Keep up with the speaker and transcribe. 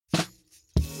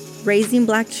Raising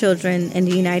Black children in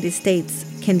the United States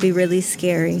can be really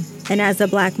scary. And as a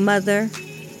Black mother,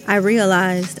 I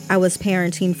realized I was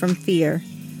parenting from fear,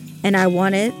 and I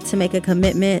wanted to make a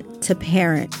commitment to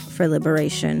parent for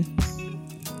liberation.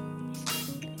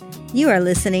 You are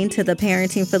listening to the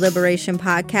Parenting for Liberation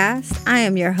podcast. I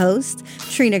am your host,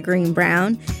 Trina Green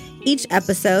Brown. Each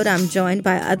episode, I'm joined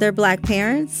by other Black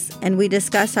parents, and we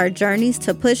discuss our journeys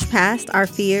to push past our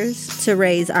fears to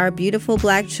raise our beautiful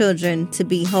Black children to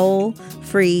be whole,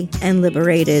 free, and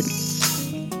liberated.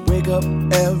 Wake up,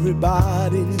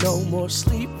 everybody, no more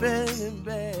sleeping in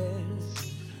bed.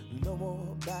 No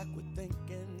more backward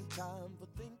thinking, time for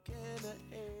thinking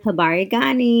ahead. Habari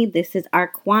Gani, this is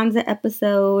our Kwanzaa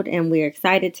episode, and we're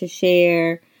excited to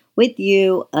share with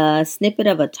you a snippet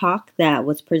of a talk that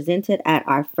was presented at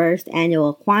our first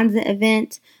annual Kwanzaa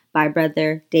event by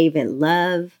Brother David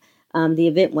Love. The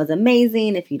event was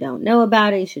amazing. If you don't know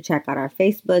about it, you should check out our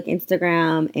Facebook,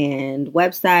 Instagram, and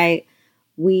website.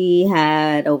 We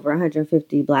had over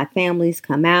 150 Black families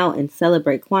come out and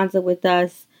celebrate Kwanzaa with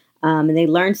us. And they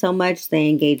learned so much. They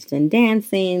engaged in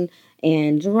dancing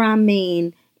and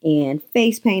drumming and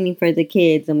face painting for the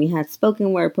kids. And we had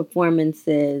spoken word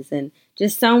performances and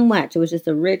just so much. It was just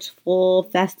a rich, full,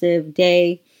 festive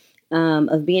day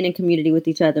of being in community with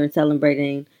each other and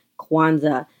celebrating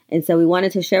Kwanzaa. And so we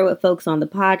wanted to share with folks on the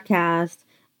podcast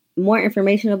more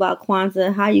information about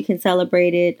Kwanzaa, how you can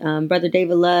celebrate it. Brother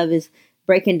David Love is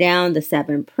breaking down the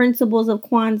 7 principles of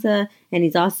Kwanzaa, and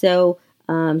he's also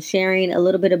sharing a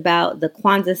little bit about the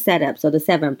Kwanzaa setup. So the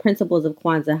 7 principles of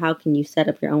Kwanzaa, how can you set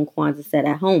up your own Kwanzaa set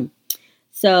at home?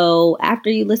 So after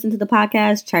you listen to the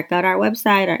podcast, check out our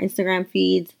website, our Instagram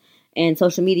feeds, and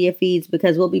social media feeds,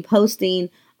 because we'll be posting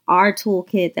our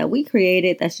toolkit that we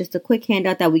created. That's just a quick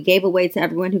handout that we gave away to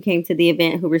everyone who came to the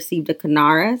event who received a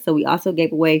Kinara. So we also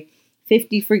gave away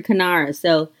 50 free Kinaras.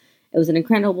 So it was an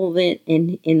incredible event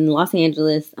in Los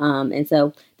Angeles. And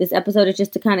so this episode is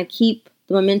just to kind of keep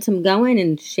the momentum going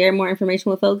and share more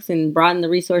information with folks and broaden the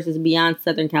resources beyond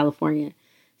Southern California.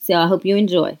 So I hope you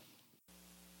enjoy.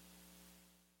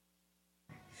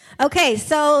 Okay,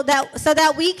 so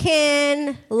that we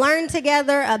can learn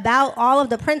together about all of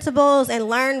the principles and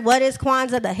learn what is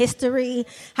Kwanzaa, the history,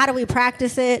 how do we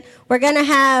practice it. We're going to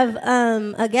have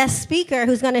a guest speaker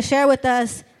who's going to share with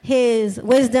us his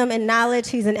wisdom and knowledge.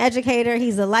 He's an educator.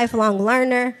 He's a lifelong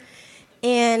learner.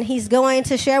 And he's going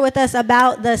to share with us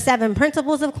about the 7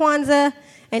 principles of Kwanzaa.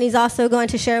 And he's also going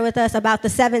to share with us about the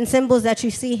 7 symbols that you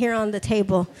see here on the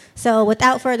table. So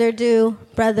without further ado,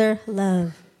 Brother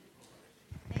Love.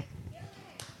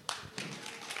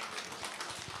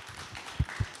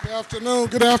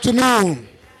 Good afternoon.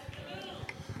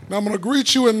 Now I'm going to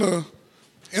greet you in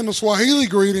the Swahili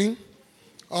greeting,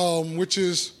 which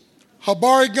is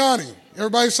Habari Gani.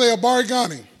 Everybody say Habari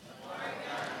Gani.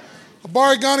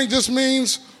 Habari Gani just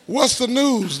means what's the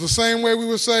news, the same way we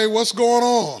would say what's going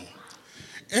on.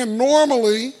 And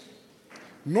normally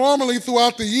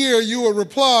throughout the year you would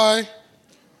reply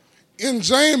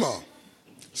Njema.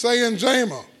 Say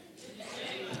Njema.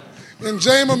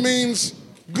 Njema means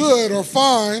good or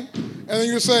fine, and then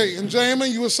you would say, in Njema,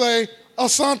 you would say,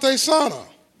 Asante Sana.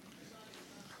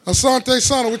 Asante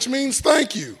Sana, which means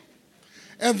thank you.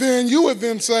 And then you would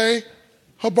then say,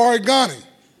 Habari Gani.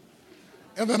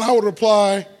 And then I would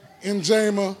reply, in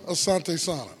Njema, Asante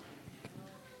Sana.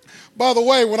 By the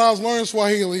way, when I was learning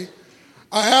Swahili,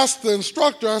 I asked the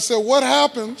instructor, I said, what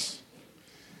happens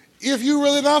if you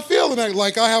really not feeling it?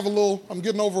 Like I'm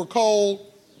getting over a cold.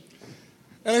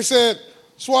 And they said,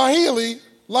 Swahili,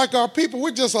 like our people,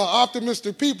 we're just an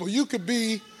optimistic people. You could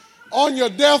be on your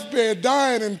deathbed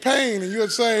dying in pain, and you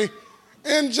would say,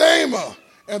 Njema.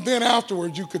 And then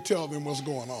afterwards, you could tell them what's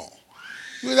going on.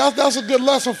 That's a good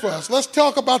lesson for us. Let's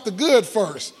talk about the good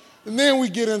first, and then we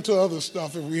get into other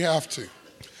stuff if we have to.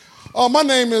 My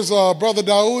name is Brother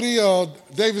Daudi,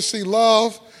 David C.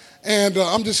 Love, and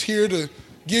I'm just here to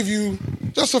give you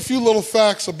just a few little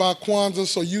facts about Kwanzaa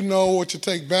so you know what to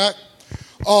take back.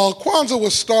 Kwanzaa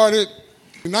was started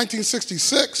in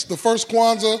 1966. The first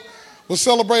Kwanzaa was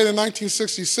celebrated in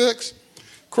 1966,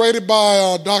 created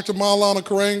by Dr. Maulana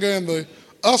Karenga and the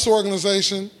US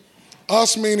organization,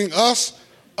 us meaning us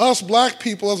Black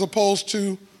people as opposed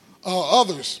to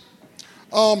others.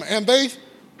 And they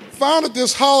founded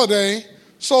this holiday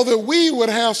so that we would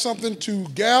have something to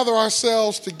gather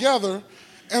ourselves together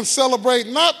and celebrate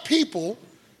not people,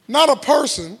 not a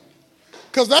person,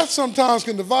 because that sometimes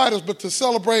can divide us, but to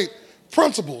celebrate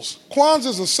principles. Kwanzaa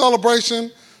is a celebration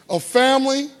of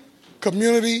family,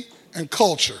 community, and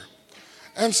culture.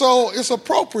 And so it's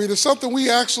appropriate. It's something we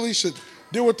actually should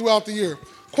deal with throughout the year.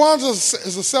 Kwanzaa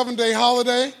is a 7-day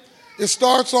holiday. It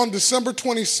starts on December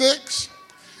 26th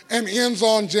and ends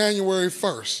on January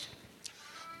 1st.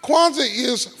 Kwanzaa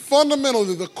is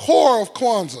fundamentally, the core of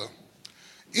Kwanzaa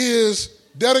is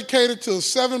dedicated to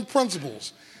 7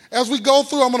 principles. As we go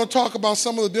through, I'm going to talk about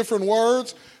some of the different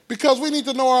words because we need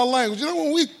to know our language. You know,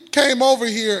 when we came over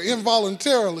here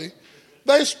involuntarily,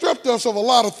 they stripped us of a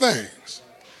lot of things.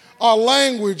 Our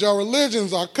language, our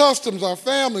religions, our customs, our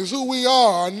families, who we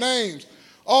are, our names,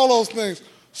 all those things.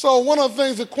 So one of the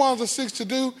things that Kwanzaa seeks to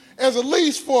do is at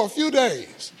least for a few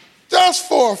days, just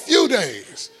for a few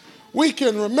days, we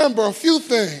can remember a few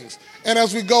things. And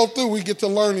as we go through, we get to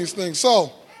learn these things.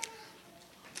 So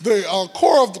the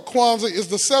core of the Kwanzaa is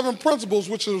the 7 principles,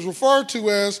 which is referred to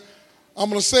as, I'm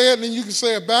going to say it and then you can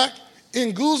say it back,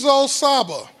 Nguzo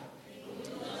Saba.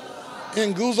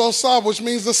 Nguzo Saba, which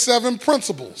means the 7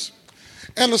 principles.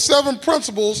 And the 7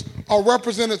 principles are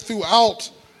represented throughout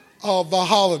the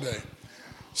holiday.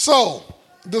 So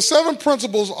the 7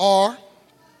 principles are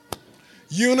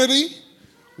unity,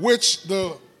 which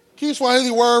the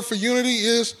Kiswahili word for unity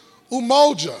is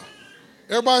umoja.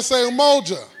 Everybody say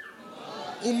umoja.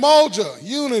 Umoja,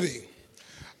 unity.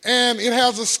 And it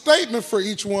has a statement for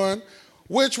each one,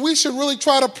 which we should really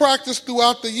try to practice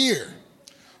throughout the year.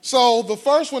 So the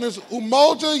first one is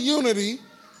umoja, unity.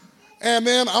 And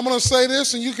then I'm going to say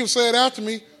this, and you can say it after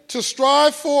me, to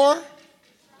strive for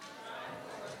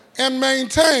and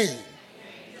maintain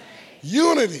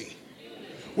unity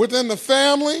within the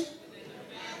family,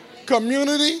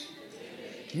 community,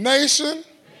 nation,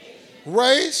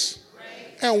 race,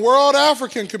 and world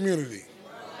African community.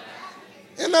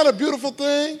 Isn't that a beautiful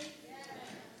thing?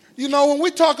 You know, when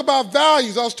we talk about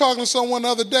values, I was talking to someone the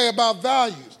other day about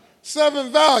values,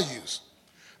 7 values.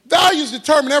 Values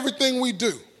determine everything we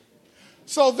do.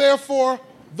 So therefore,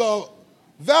 the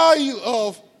value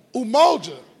of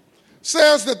umoja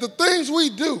says that the things we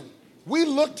do, we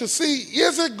look to see,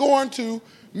 is it going to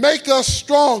make us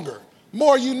stronger,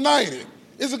 more united?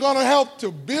 Is it going to help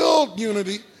to build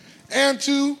unity and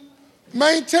to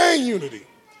maintain unity?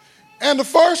 And the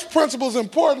first principle is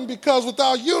important because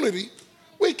without unity,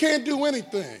 we can't do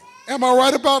anything. Am I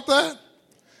right about that?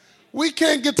 We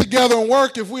can't get together and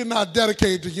work if we're not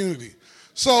dedicated to unity.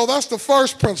 So that's the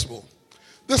first principle.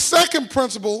 The second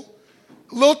principle,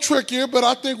 a little trickier, but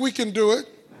I think we can do it.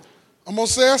 I'm going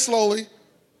to say it slowly.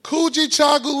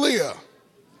 Kujichagulia,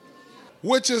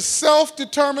 which is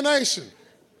self-determination.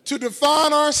 To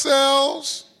define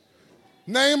ourselves,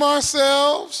 name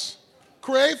ourselves,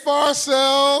 create for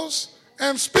ourselves,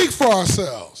 and speak for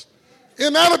ourselves.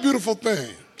 Isn't that a beautiful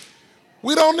thing?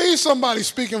 We don't need somebody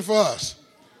speaking for us.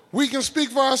 We can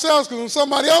speak for ourselves because when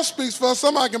somebody else speaks for us,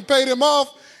 somebody can pay them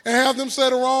off and have them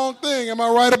say the wrong thing. Am I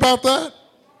right about that?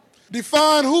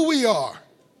 Define who we are.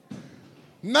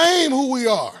 Name who we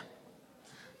are.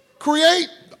 Create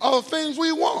the things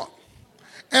we want.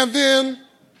 And then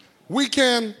we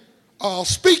can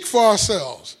speak for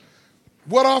ourselves.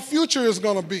 What our future is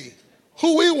going to be.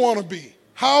 Who we want to be.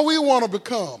 How we want to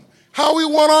become. How we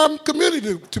want our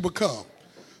community to become.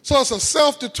 So it's a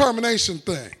self-determination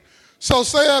thing. So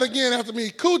say that again after me.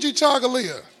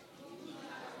 Kujichagulia.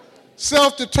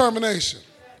 Self-determination.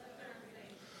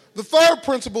 The third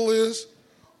principle is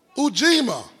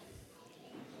Ujima.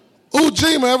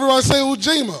 Ujima, everybody say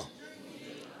Ujima.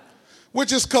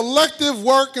 Which is collective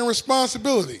work and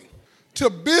responsibility. To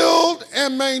build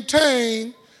and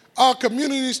maintain our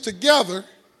communities together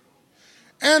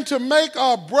and to make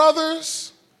our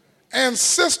brothers and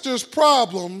sisters'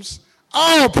 problems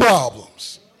our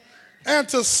problems and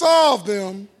to solve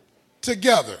them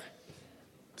together.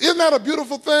 Isn't that a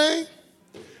beautiful thing?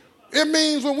 It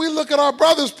means when we look at our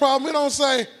brother's problem, we don't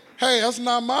say, hey, that's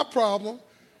not my problem.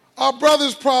 Our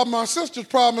brother's problem, our sister's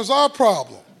problem is our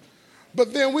problem.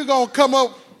 But then we're going to come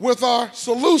up with our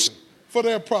solution for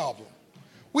their problem.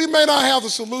 We may not have the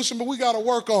solution, but we got to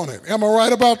work on it. Am I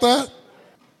right about that?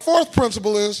 Fourth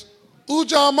principle is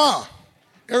Ujamaa.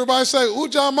 Everybody say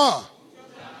Ujamaa.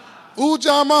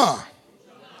 Ujamaa,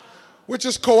 which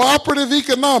is cooperative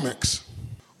economics.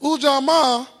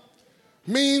 Ujamaa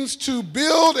means to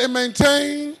build and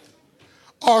maintain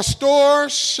our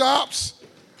stores, shops,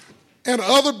 and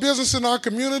other business in our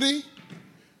community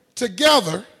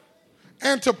together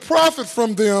and to profit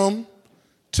from them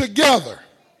together.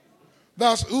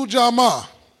 That's Ujamaa.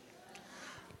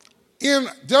 In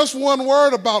just one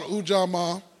word about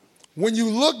Ujamaa, when you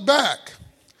look back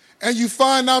and you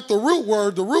find out the root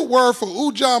word for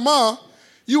Ujamaa,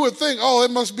 you would think, oh,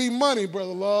 it must be money,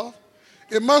 Brother Love.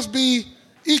 It must be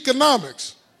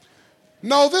economics.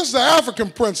 No, this is the African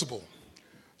principle.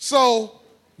 So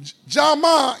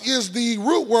Jamaa is the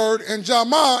root word and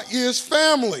Jamaa is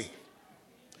family.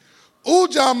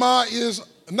 Ujamaa is,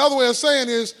 another way of saying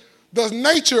is the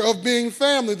nature of being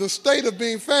family, the state of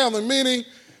being family, meaning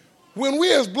when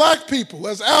we as black people,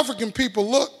 as African people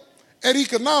look at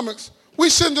economics, we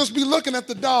shouldn't just be looking at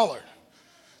the dollar.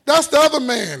 That's the other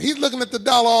man. He's looking at the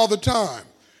dollar all the time.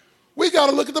 We got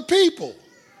to look at the people.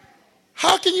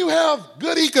 How can you have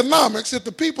good economics if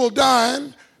the people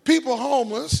dying, people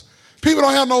homeless, people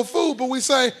don't have no food, but we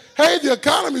say, hey, the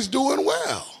economy's doing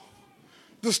well.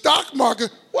 The stock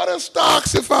market, what are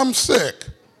stocks if I'm sick?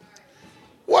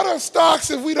 What are stocks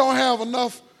if we don't have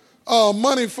enough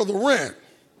money for the rent?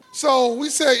 So we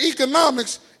say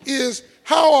economics is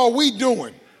how are we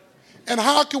doing? And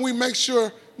how can we make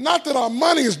sure not that our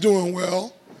money is doing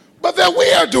well, but that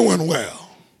we are doing well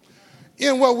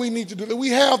in what we need to do, that we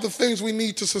have the things we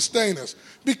need to sustain us,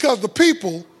 because the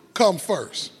people come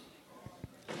first.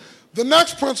 The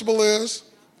next principle is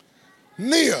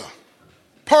NIA,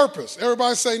 purpose.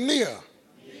 Everybody say NIA.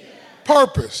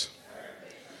 Purpose.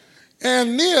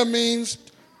 And NIA means,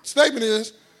 statement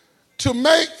is, to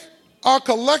make our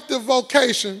collective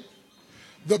vocation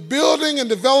the building and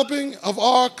developing of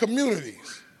our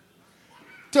communities.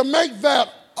 To make that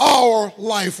our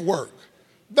life work.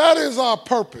 That is our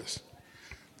purpose.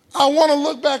 I want to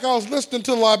look back, I was listening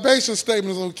to the libation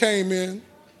statements that came in,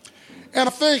 and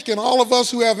I think, and all of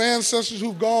us who have ancestors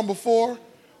who've gone before,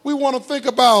 we want to think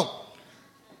about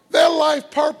their life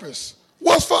purpose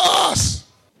was for us.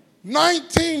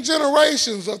 19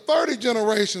 generations or 30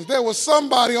 generations, there was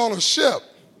somebody on a ship.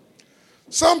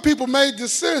 Some people made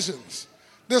decisions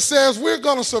that says we're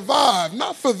going to survive,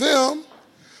 not for them,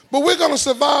 but we're going to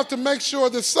survive to make sure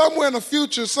that somewhere in the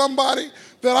future, somebody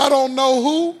that I don't know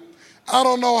who, I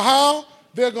don't know how,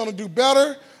 they're going to do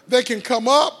better, they can come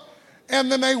up,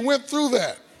 and then they went through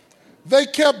that. They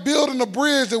kept building a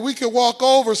bridge that we could walk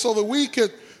over so that we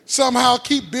could somehow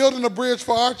keep building a bridge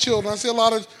for our children. I see a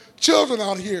lot of children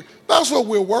out here. That's what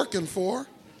we're working for.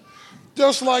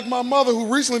 Just like my mother,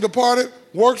 who recently departed,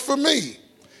 worked for me.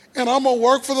 And I'm going to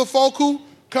work for the folk who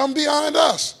come behind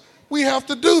us. We have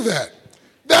to do that.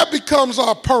 That becomes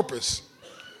our purpose.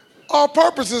 Our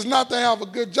purpose is not to have a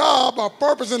good job. Our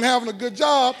purpose in having a good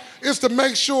job is to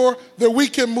make sure that we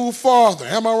can move farther.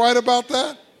 Am I right about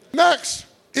that? Next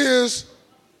is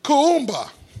Kuumba.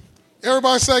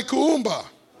 Everybody say Kuumba,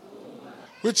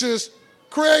 which is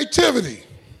creativity.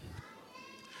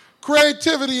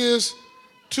 Creativity is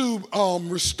to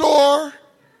restore,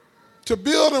 to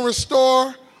build and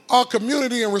restore our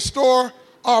community and restore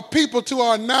our people to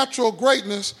our natural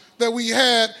greatness that we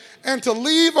had, and to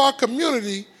leave our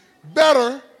community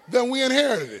better than we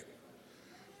inherited it.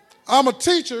 I'm a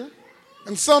teacher,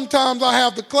 and sometimes I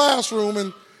have the classroom,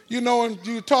 and and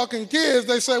you're talking kids,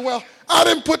 they say, well, I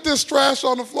didn't put this trash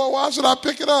on the floor, why should I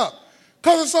pick it up?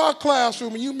 Because it's our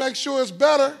classroom, and you make sure it's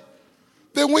better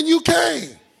than when you came.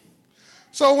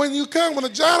 So when you come, when a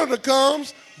janitor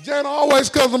comes, Jana always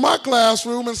comes to my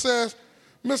classroom and says,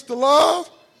 Mr. Love,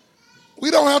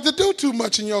 we don't have to do too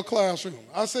much in your classroom.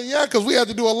 I say, yeah, because we had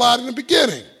to do a lot in the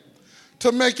beginning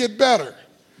to make it better.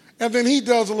 And then he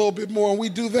does a little bit more, and we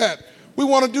do that. We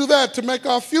want to do that to make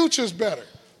our futures better.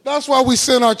 That's why we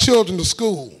send our children to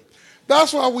school.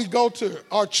 That's why we go to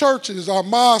our churches, our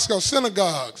mosques, our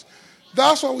synagogues.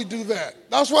 That's why we do that.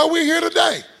 That's why we're here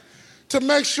today, to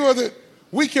make sure that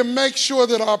we can make sure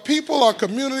that our people, our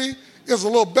community, is a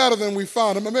little better than we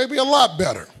found them, and maybe a lot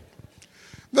better.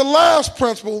 The last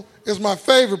principle is my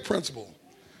favorite principle,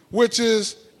 which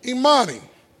is Imani.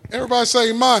 Everybody say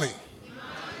Imani.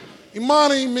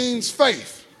 Imani means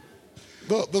faith.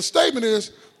 The statement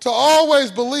is to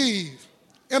always believe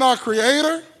in our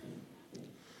Creator,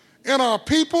 in our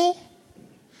people,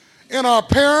 in our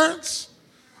parents,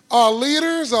 our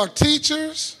leaders, our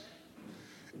teachers,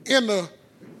 in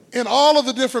all of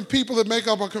the different people that make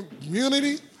up our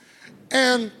community,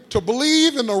 and to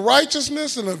believe in the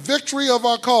righteousness and the victory of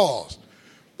our cause.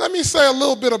 Let me say a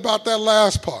little bit about that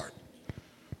last part.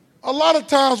 A lot of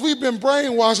times we've been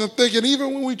brainwashed and thinking,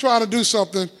 even when we try to do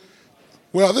something,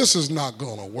 well, this is not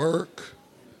going to work.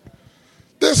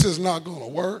 This is not going to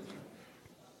work.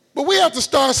 But we have to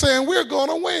start saying we're going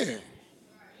to win.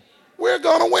 We're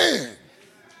going to win.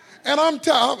 And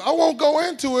I won't go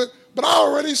into it, but I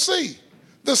already see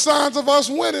the signs of us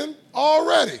winning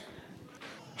already.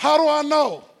 How do I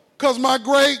know? Because my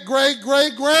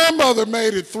great-great-great-grandmother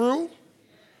made it through.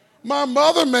 My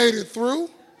mother made it through.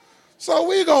 So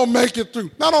we're going to make it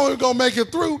through. Not only are we going to make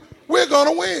it through, we're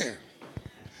going to win.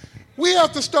 We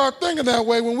have to start thinking that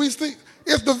way when we think,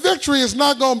 if the victory is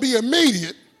not going to be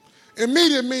immediate,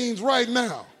 immediate means right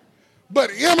now, but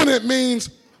imminent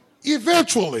means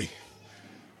eventually.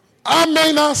 I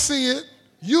may not see it,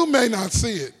 you may not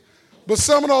see it, But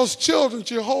some of those children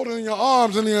that you're holding in your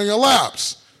arms and in your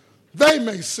laps, they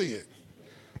may see it.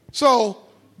 So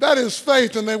that is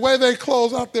faith. And the way they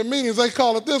close out their meetings, they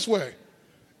call it this way: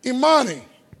 Imani,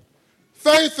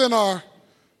 faith in our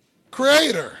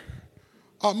Creator,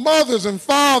 our mothers and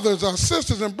fathers, our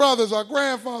sisters and brothers, our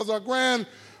grandfathers, our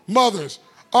grandmothers,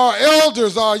 our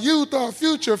elders, our youth, our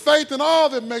future, faith in all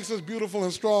that makes us beautiful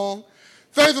and strong,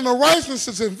 faith in the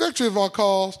righteousness and victory of our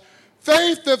cause,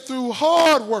 faith that through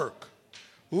hard work,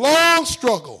 long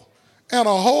struggle, and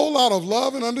a whole lot of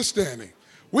love and understanding,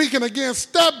 we can again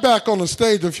step back on the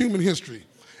stage of human history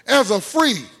as a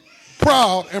free,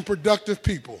 proud, and productive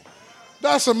people.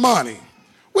 That's Imani.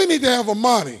 We need to have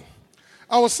Imani.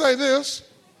 I will say this: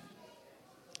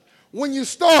 when you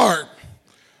start,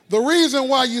 the reason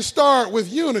why you start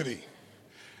with unity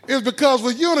is because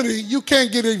with unity you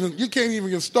can't even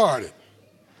get started.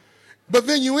 But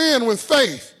then you end with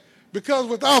faith, because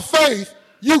without faith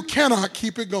you cannot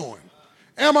keep it going.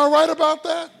 Am I right about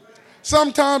that?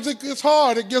 Sometimes it gets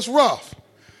hard, it gets rough.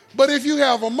 But if you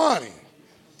have Imani,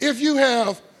 if you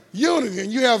have unity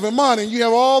and you have Imani and you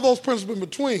have all those principles in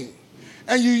between,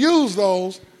 and you use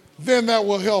those, then that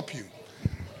will help you.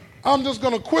 I'm just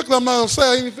going to quickly, I'm not going to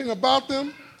say anything about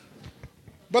them,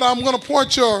 but I'm going to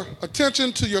point your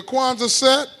attention to your Kwanzaa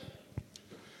set.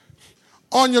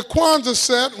 On your Kwanzaa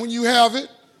set, when you have it,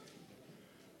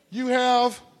 you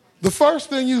have, the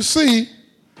first thing you see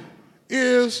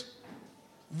is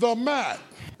the mat.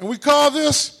 And we call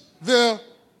this the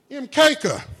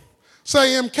mkeka.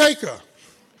 Say mkeka,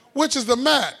 which is the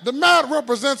mat. The mat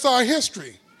represents our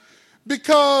history,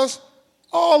 because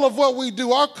all of what we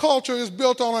do, our culture is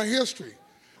built on our history.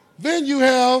 Then you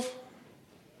have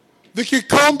the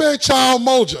Kikombe Cha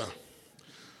Umoja.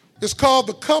 It's called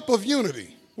the cup of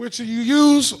unity, which you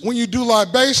use when you do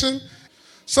libation.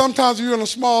 Sometimes if you're in a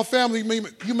small family,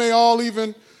 you may all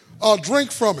even drink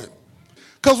from it,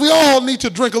 because we all need to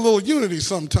drink a little unity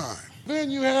sometime. Then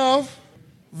you have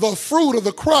the fruit of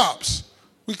the crops.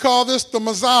 We call this the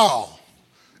mazal.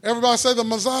 Everybody say the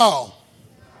mazal.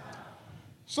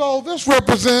 So this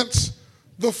represents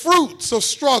the fruits of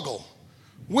struggle.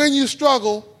 When you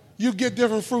struggle, you get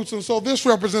different fruits, and so this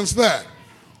represents that.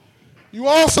 You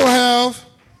also have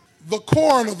the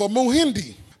corn of the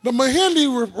muhindi. The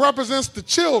muhindi represents the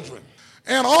children.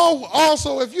 And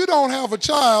also, if you don't have a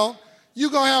child, you're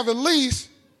going to have at least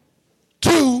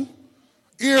 2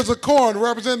 ears of corn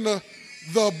representing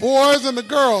the boys and the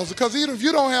girls. Because even if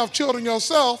you don't have children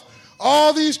yourself,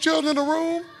 all these children in the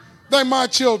room, they're my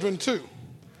children too.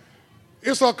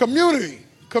 It's a community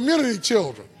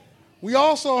children. We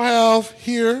also have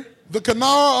here the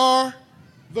Kanara, or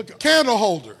the candle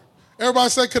holder. Everybody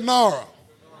say Kanara.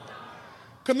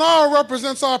 Kanara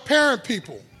represents our parent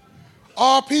people,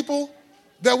 our people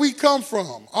that we come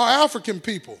from, our African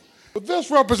people. But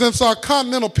this represents our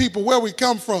continental people, where we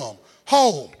come from,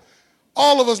 home.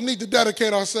 All of us need to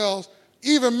dedicate ourselves.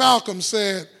 Even Malcolm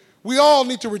said we all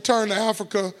need to return to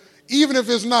Africa, even if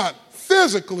it's not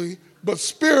physically, but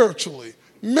spiritually,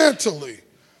 mentally,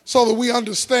 so that we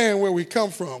understand where we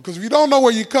come from. Because if you don't know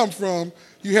where you come from,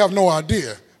 you have no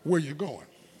idea where you're going.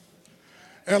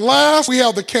 And last, we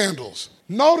have the candles.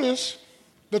 Notice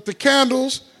that the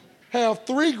candles have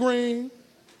 3 green,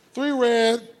 3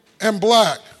 red, and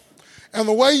black. And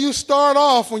the way you start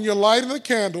off when you're lighting the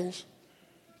candles,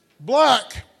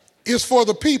 black is for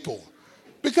the people,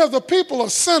 because the people are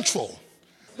central.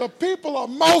 The people are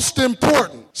most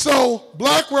important. So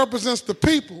black represents the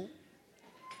people,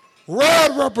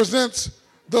 red represents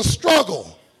the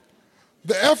struggle,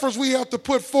 the efforts we have to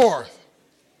put forth,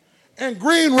 and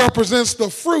green represents the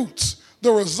fruits,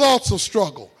 the results of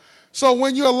struggle. So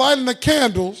when you're lighting the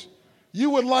candles, you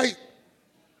would light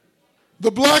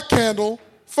the black candle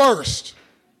first.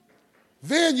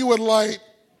 Then you would light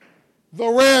the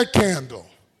red candle,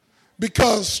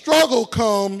 because struggle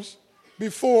comes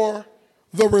before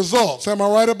the results. Am I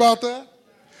right about that?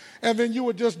 And then you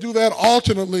would just do that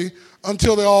alternately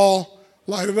until they all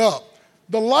lighted up.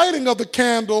 The lighting of the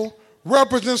candle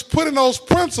represents putting those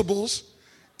principles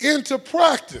into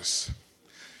practice.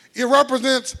 It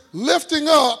represents lifting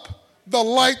up the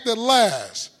light that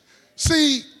lasts.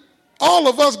 See, all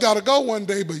of us got to go one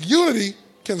day, but unity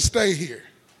can stay here.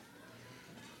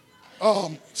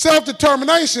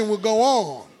 Self-determination will go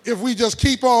on if we just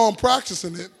keep on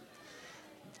practicing it.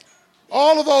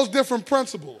 All of those different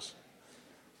principles.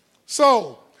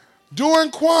 So, during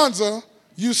Kwanzaa,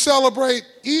 you celebrate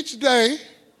each day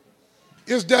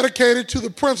is dedicated to the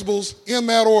principles in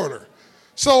that order.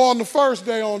 So on the first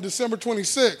day, on December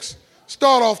 26th,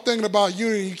 start off thinking about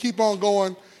unity. You keep on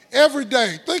going every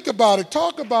day. Think about it.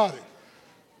 Talk about it.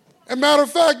 As a matter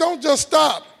of fact, don't just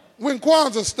stop when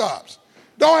Kwanzaa stops.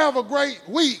 Don't have a great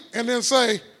week and then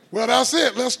say, well, that's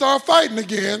it. Let's start fighting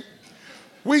again.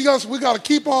 We got to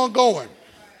keep on going.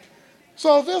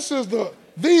 So these are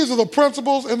the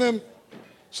principles. And then,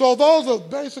 so those are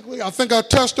basically, I think I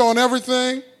touched on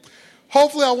everything.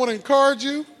 Hopefully I want to encourage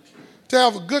you to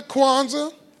have a good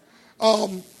Kwanzaa.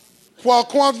 While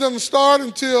Kwanzaa doesn't start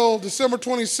until December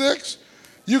 26th,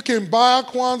 you can buy a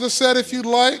Kwanzaa set if you'd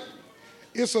like.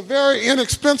 It's a very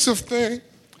inexpensive thing.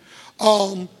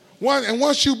 And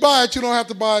once you buy it, you don't have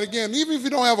to buy it again, even if you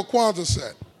don't have a Kwanzaa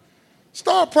set.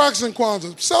 Start practicing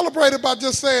Kwanzaa. Celebrate it by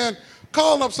just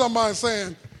calling up somebody and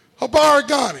saying, Habari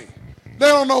Ghani. They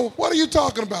don't know, what are you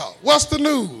talking about? What's the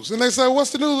news? And they say,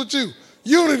 what's the news with you?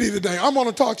 Unity today. I'm going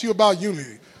to talk to you about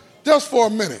unity just for a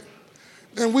minute.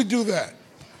 And we do that.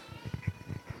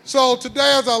 So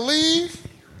today as I leave,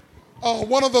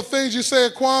 one of the things you say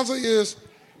at Kwanzaa is,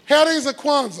 Heri's a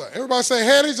Kwanzaa. Everybody say,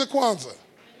 Heri's a Kwanzaa.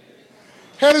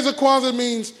 Heri's a Kwanzaa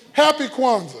means happy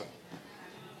Kwanzaa.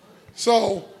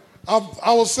 So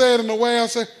I will say it in the way I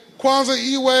say, Kwanzaa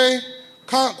Iwe,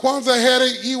 Kwanzaa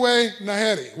Heri Iwe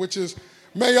Naheri, which is,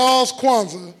 may y'all's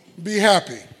Kwanzaa be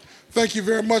happy. Thank you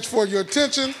very much for your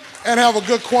attention, and have a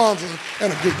good Kwanzaa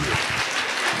and a good year.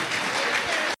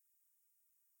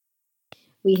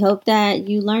 We hope that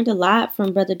you learned a lot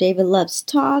from Brother David Love's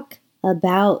talk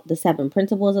about the 7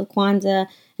 principles of Kwanzaa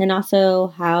and also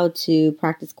how to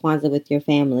practice Kwanzaa with your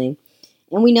family.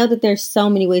 And we know that there's so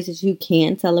many ways that you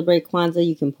can celebrate Kwanzaa.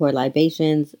 You can pour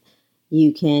libations,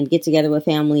 you can get together with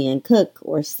family and cook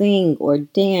or sing or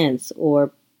dance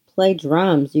or play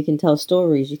drums. You can tell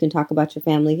stories. You can talk about your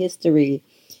family history.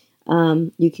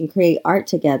 You can create art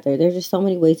together. There's just so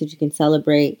many ways that you can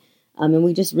celebrate. And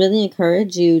we just really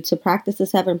encourage you to practice the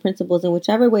 7 principles in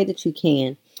whichever way that you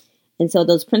can. And so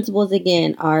those principles,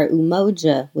 again, are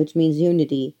Umoja, which means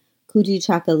unity,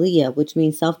 Kujichagulia, which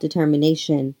means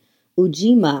self-determination,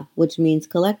 Ujima, which means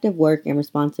collective work and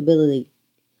responsibility,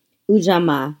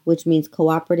 Ujamaa, which means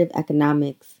cooperative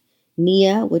economics,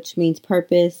 Nia, which means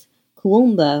purpose,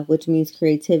 Kuumba, which means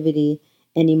creativity,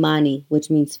 and Imani, which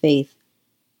means faith.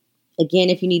 Again,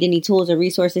 if you need any tools or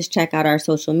resources, check out our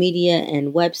social media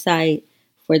and website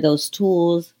for those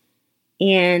tools.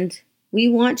 And we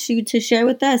want you to share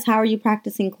with us, how are you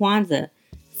practicing Kwanzaa?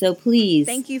 So please,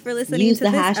 thank you for listening use to the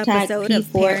this hashtag episode P4L of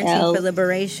Parenting for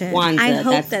Liberation. Kwanzaa. I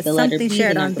hope That's that the letter something P,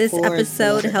 shared the on number this 4, episode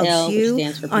the letter helps L, which you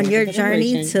stands for on your Parenting for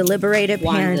journey Liberation. to liberated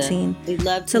Kwanzaa. parenting. We'd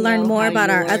love To learn know more how about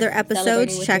our you're other celebrating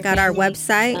episodes, with check your out our family,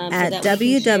 website so at that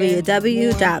we can share more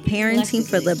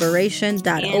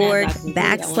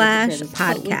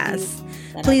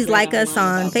www.parentingforliberation.org/podcast. Please like us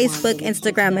on Facebook,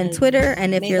 Instagram, and Twitter.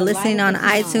 And if you're listening on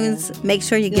iTunes, make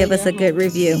sure you give us a good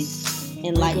review.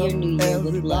 And light your new year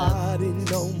with love.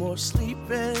 No more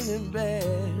sleeping in bed.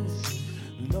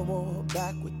 No more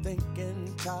backward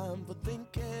thinking. Time for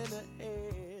thinking ahead.